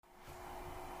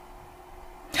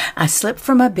I slipped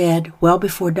from my bed well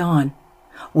before dawn,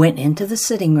 went into the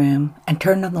sitting room, and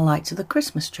turned on the lights of the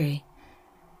Christmas tree.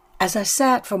 As I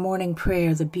sat for morning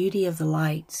prayer, the beauty of the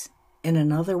lights in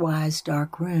an otherwise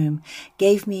dark room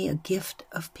gave me a gift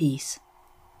of peace.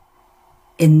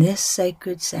 In this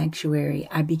sacred sanctuary,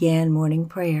 I began morning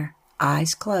prayer,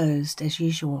 eyes closed as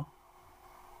usual.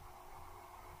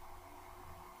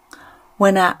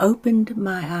 When I opened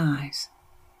my eyes,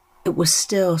 it was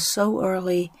still so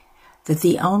early that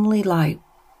the only light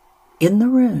in the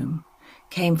room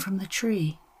came from the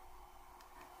tree.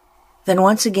 Then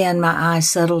once again my eyes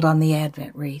settled on the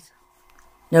Advent wreath.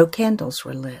 No candles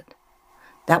were lit.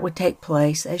 That would take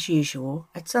place, as usual,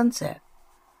 at sunset.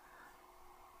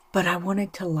 But I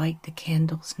wanted to light the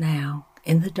candles now,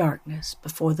 in the darkness,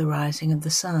 before the rising of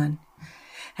the sun.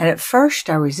 And at first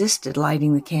I resisted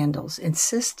lighting the candles,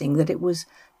 insisting that it was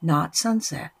not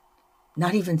sunset,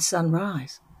 not even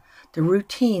sunrise. The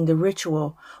routine, the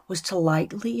ritual, was to light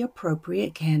the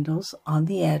appropriate candles on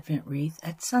the Advent wreath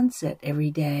at sunset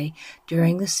every day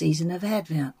during the season of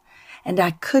Advent. And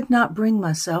I could not bring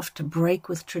myself to break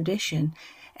with tradition,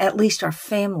 at least our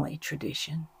family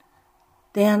tradition.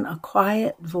 Then a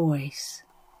quiet voice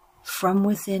from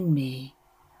within me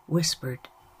whispered,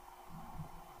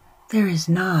 "There is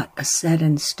not a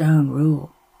set-in-stone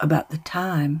rule about the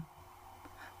time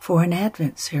for an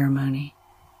Advent ceremony."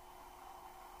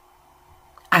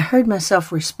 I heard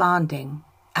myself responding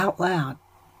out loud.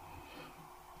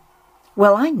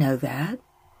 Well, I know that,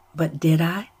 but did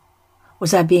I?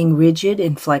 Was I being rigid,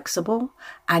 inflexible?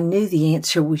 I knew the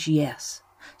answer was yes.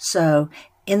 So,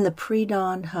 in the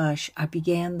pre-dawn hush, I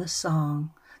began the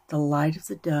song, "The Light of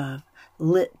the Dove,"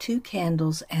 lit 2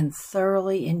 candles, and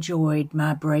thoroughly enjoyed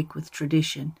my break with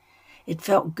tradition. It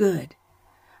felt good.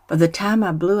 By the time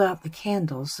I blew out the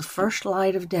candles, the first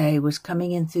light of day was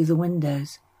coming in through the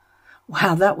windows.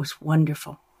 Wow, that was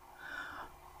wonderful.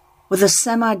 With a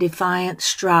semi-defiant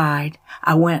stride,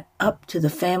 I went up to the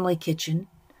family kitchen,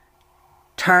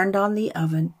 turned on the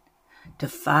oven to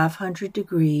 500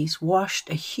 degrees, washed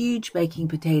a huge baking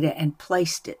potato, and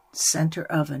placed it center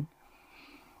oven.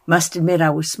 Must admit I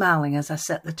was smiling as I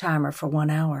set the timer for 1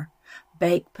 hour.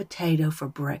 Baked potato for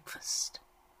breakfast.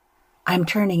 I'm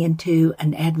turning into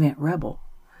an Advent rebel.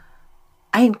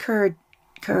 I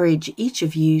encourage each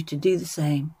of you to do the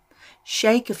same.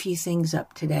 Shake a few things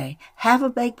up today. Have a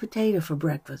baked potato for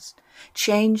breakfast.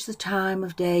 Change the time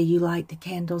of day you light the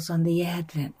candles on the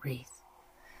Advent wreath.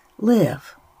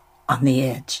 Live on the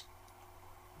edge.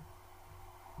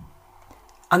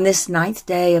 On this 9th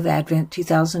day of Advent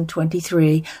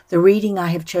 2023, the reading I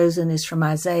have chosen is from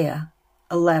Isaiah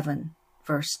 11,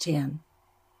 verse 10.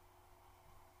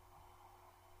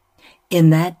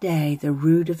 In that day, the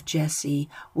root of Jesse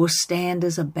will stand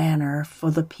as a banner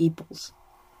for the peoples.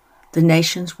 The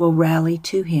nations will rally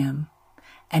to him,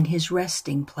 and his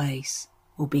resting place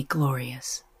will be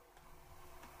glorious.